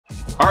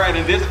Alright,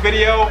 in this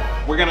video,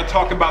 we're going to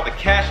talk about the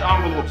cash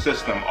envelope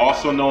system,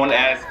 also known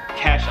as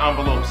cash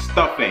envelope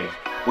stuffing.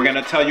 We're going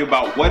to tell you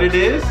about what it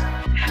is,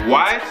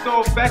 why it's so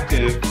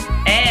effective,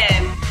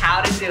 and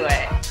how to do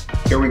it.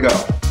 Here we go.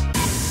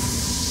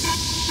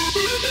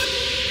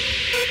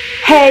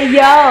 Hey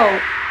yo,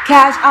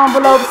 cash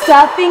envelope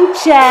stuffing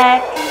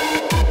check.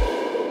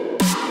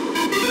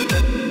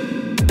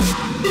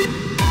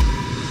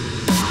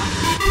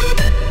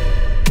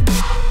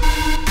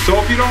 So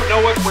if you don't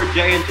know us, we're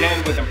Jay and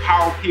Jen with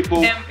Empower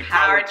People,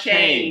 Empower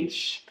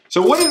Change. So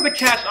what is the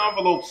cash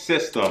envelope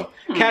system?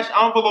 Cash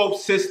envelope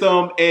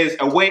system is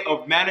a way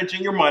of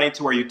managing your money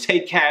to where you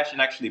take cash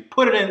and actually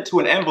put it into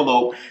an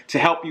envelope to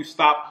help you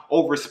stop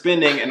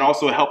overspending and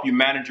also help you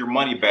manage your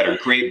money better,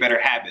 create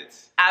better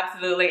habits.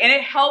 Absolutely, and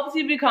it helps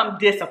you become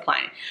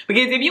disciplined.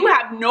 Because if you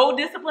have no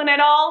discipline at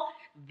all,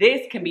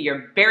 this can be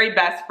your very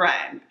best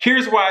friend.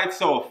 Here's why it's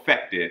so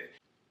effective.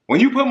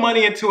 When you put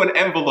money into an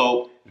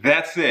envelope,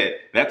 that's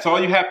it. That's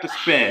all you have to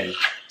spend.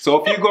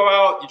 So if you go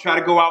out, you try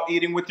to go out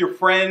eating with your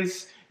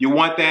friends, you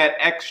want that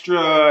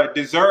extra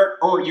dessert,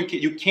 or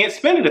you can't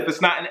spend it if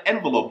it's not an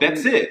envelope.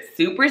 That's it.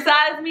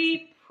 Supersize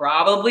me?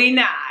 Probably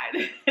not.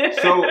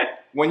 So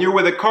when you're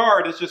with a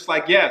card, it's just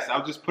like, yes,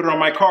 I'll just put it on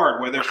my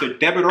card, whether it's a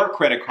debit or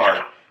credit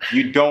card.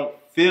 You don't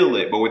feel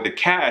it, but with the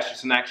cash,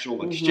 it's an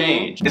actual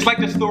exchange. It's like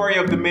the story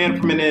of the man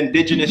from an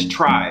indigenous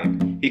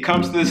tribe. He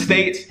comes to the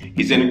States,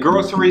 he's in a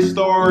grocery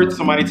store,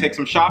 somebody takes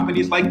him shopping,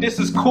 he's like, this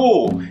is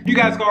cool. You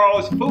guys got all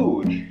this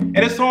food, and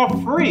it's all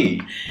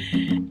free.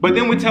 But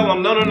then we tell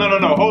him, no,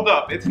 hold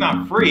up, it's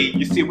not free.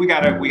 You see, we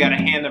gotta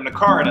hand him the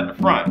card at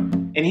the front.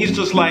 And he's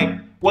just like,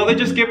 well, they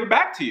just give it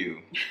back to you.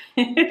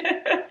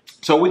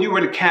 So when you're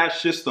in a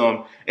cash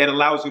system, it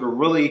allows you to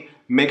really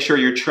make sure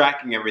you're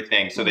tracking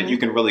everything so that you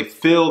can really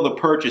fill the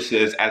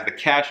purchases as the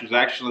cash is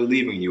actually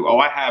leaving you. Oh,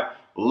 I have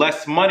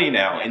less money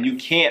now, and you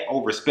can't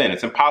overspend.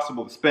 It's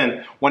impossible to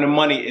spend when the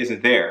money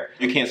isn't there.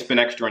 You can't spend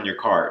extra on your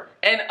card.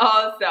 And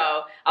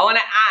also, I want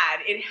to add,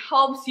 it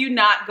helps you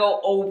not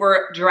go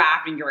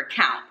overdrafting your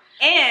account.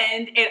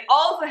 And it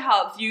also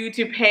helps you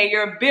to pay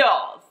your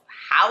bills.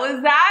 How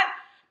is that?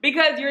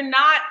 Because you're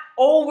not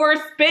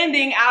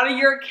overspending out of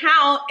your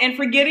account and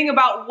forgetting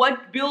about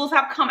what bills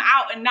have come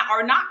out and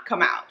not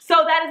come out. So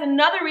that is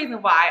another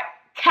reason why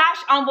cash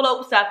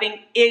envelope stuffing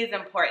is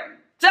important.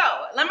 So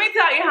let me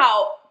tell you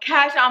how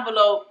cash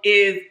envelope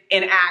is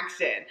in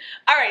action.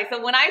 All right,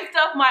 so when I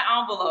stuff my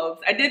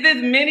envelopes, I did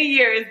this many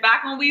years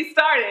back when we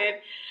started,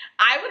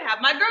 I would have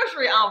my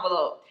grocery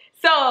envelope.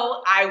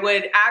 So I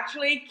would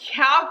actually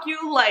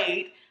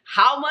calculate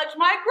how much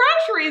my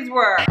groceries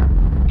were.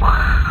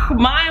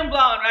 Mind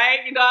blown, right?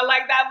 You know, I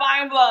like that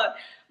mind blown.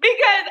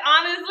 Because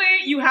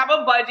honestly, you have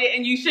a budget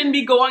and you shouldn't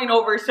be going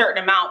over a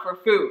certain amount for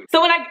food.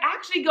 So when I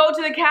actually go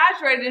to the cash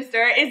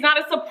register, it's not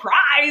a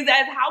surprise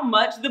as how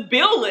much the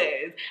bill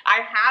is.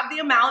 I have the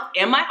amount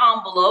in my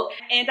envelope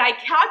and I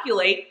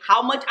calculate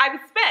how much I've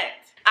spent.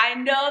 I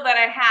know that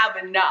I have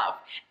enough.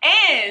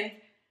 And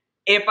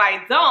if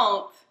I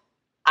don't,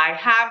 I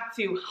have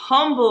to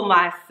humble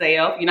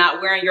myself. You're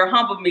not wearing your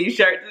Humble Me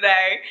shirt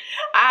today.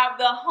 I have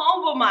to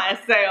humble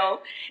myself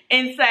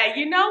and say,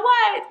 you know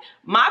what?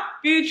 My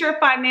future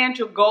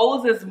financial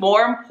goals is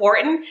more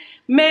important.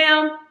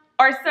 Ma'am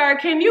or sir,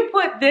 can you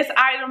put this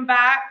item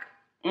back?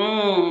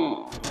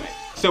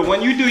 So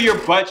when you do your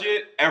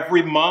budget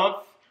every month,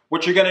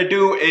 what you're gonna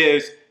do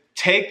is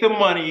take the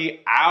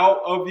money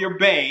out of your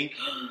bank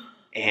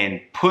and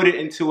put it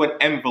into an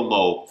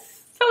envelope.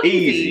 So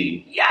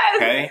easy. Yes.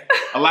 Okay.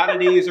 A lot of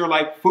these are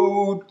like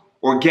food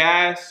or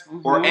gas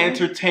or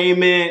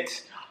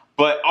entertainment,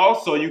 but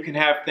also you can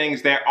have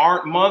things that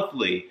aren't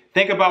monthly.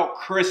 Think about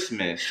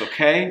Christmas,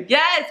 okay?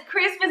 Yes,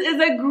 Christmas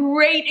is a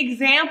great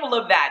example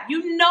of that.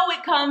 You know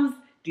it comes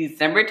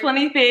December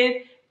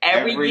 25th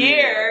every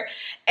year.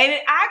 And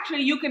it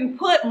actually, you can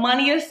put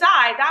money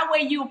aside. That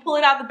way you pull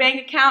it out the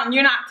bank account and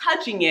you're not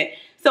touching it.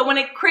 So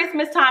when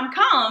Christmas time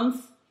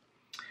comes,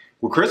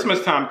 when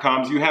Christmas time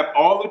comes, you have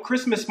all the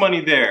Christmas money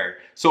there.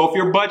 So if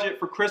your budget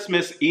for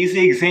Christmas,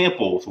 easy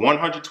examples,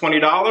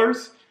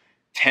 $120,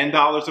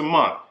 $10 a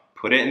month.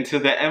 Put it into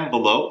the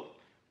envelope.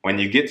 When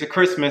you get to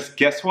Christmas,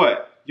 guess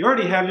what? You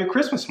already have your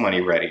Christmas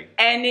money ready.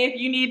 And if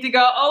you need to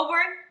go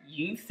over,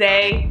 you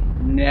say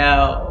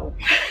no.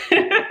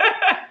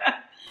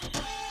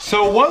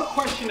 So one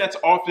question that's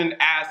often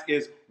asked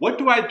is, what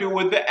do I do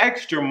with the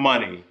extra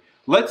money?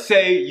 Let's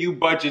say you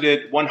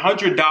budgeted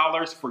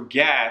 $100 for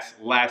gas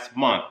last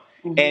month.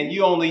 And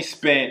you only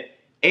spent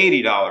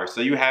 $80, so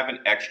you have an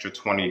extra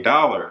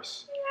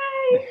 $20.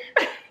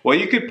 Yay. Well,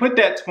 you could put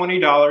that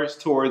 $20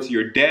 towards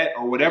your debt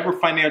or whatever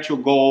financial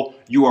goal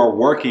you are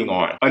working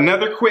on.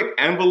 Another quick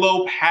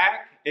envelope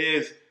hack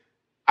is,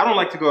 I don't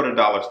like to go to the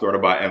dollar store to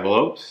buy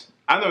envelopes.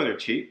 I know they're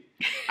cheap.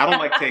 I don't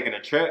like taking a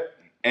trip.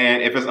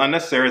 And if it's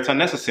unnecessary, it's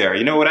unnecessary.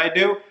 You know what I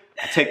do?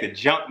 I take the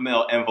junk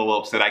mail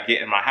envelopes that I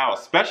get in my house,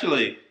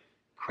 especially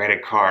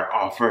credit card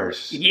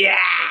offers. Yeah.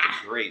 Those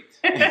are great.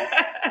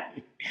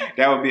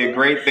 That would be a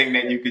great thing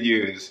that you could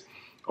use,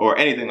 or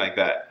anything like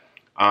that.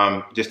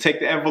 Just take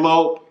the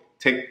envelope,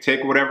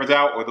 take whatever's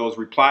out, or those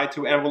reply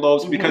to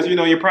envelopes, because you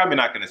know you're probably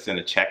not going to send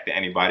a check to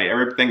anybody.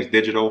 Everything's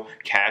digital,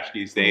 cash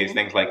these days,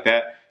 things like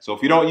that. So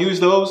if you don't use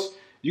those,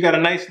 you got a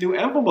nice new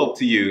envelope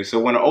to use. So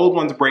when the old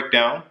ones break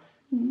down,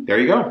 there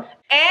you go.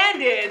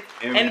 And it's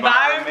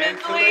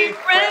environmentally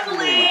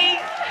friendly.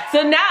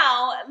 So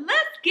now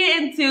let's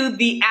get into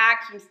the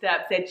action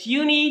steps that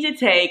you need to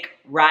take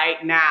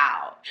right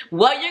now.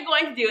 What you're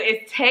going to do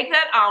is take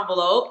that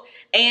envelope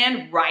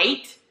and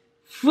write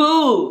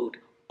food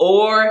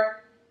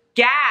or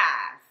gas,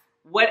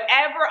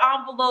 whatever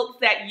envelopes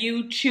that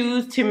you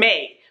choose to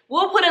make.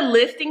 We'll put a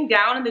listing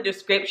down in the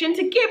description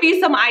to give you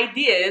some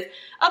ideas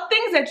of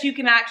things that you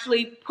can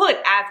actually put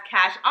as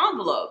cash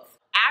envelopes.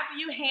 After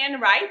you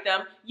handwrite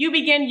them, you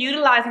begin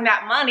utilizing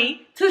that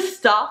money to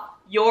stuff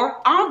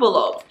your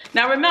envelopes.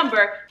 Now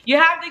remember, you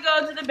have to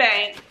go to the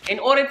bank in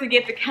order to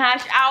get the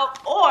cash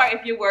out, or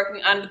if you're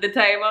working under the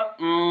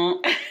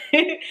table,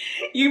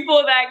 you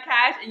pull that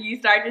cash and you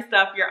start to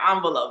stuff your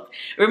envelopes.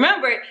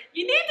 Remember,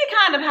 you need to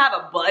kind of have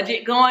a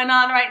budget going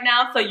on right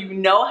now so you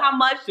know how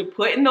much to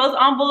put in those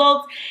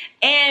envelopes,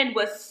 and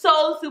what's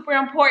so super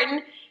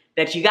important,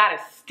 that you gotta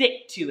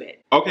stick to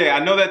it. Okay,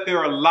 I know that there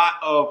are a lot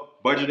of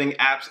budgeting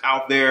apps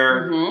out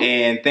there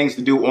and things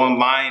to do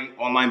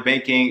online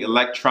banking,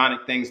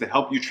 electronic things to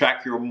help you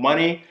track your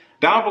money.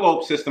 The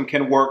envelope system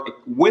can work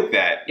with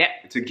that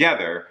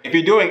together. If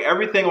you're doing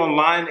everything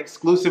online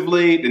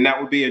exclusively, then that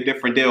would be a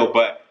different deal.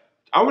 But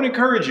I would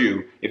encourage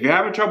you, if you're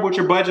having trouble with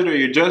your budget or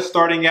you're just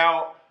starting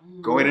out,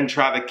 go ahead and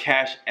try the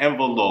cash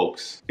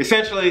envelopes.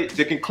 Essentially,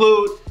 to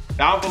conclude,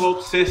 the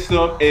envelope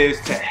system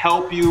is to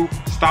help you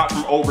stop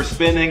from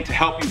overspending, to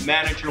help you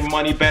manage your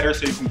money better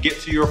so you can get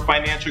to your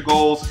financial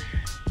goals.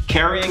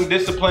 Carrying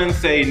discipline,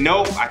 say,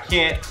 nope, I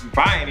can't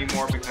buy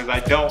anymore because I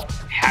don't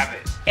have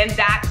it. And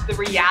that's the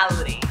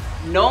reality.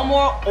 No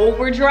more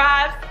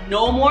overdrives,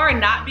 no more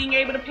not being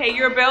able to pay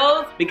your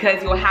bills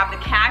because you'll have the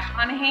cash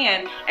on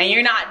hand and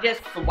you're not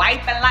just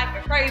swiping like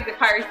a crazy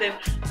person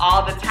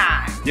all the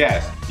time.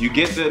 Yes, you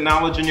get the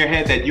knowledge in your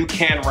head that you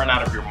can run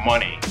out of your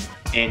money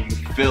and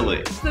you feel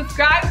it.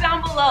 Subscribe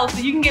down below so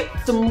you can get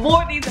some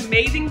more of these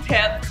amazing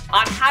tips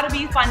on how to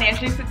be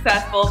financially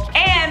successful,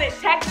 and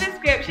check the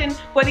description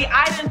for the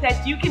items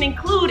that you can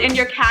include in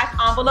your cash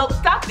envelope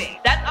stuffing.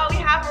 That's all we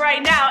have for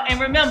right now, and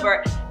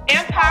remember,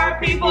 empower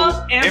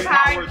people,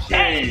 empower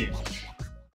change.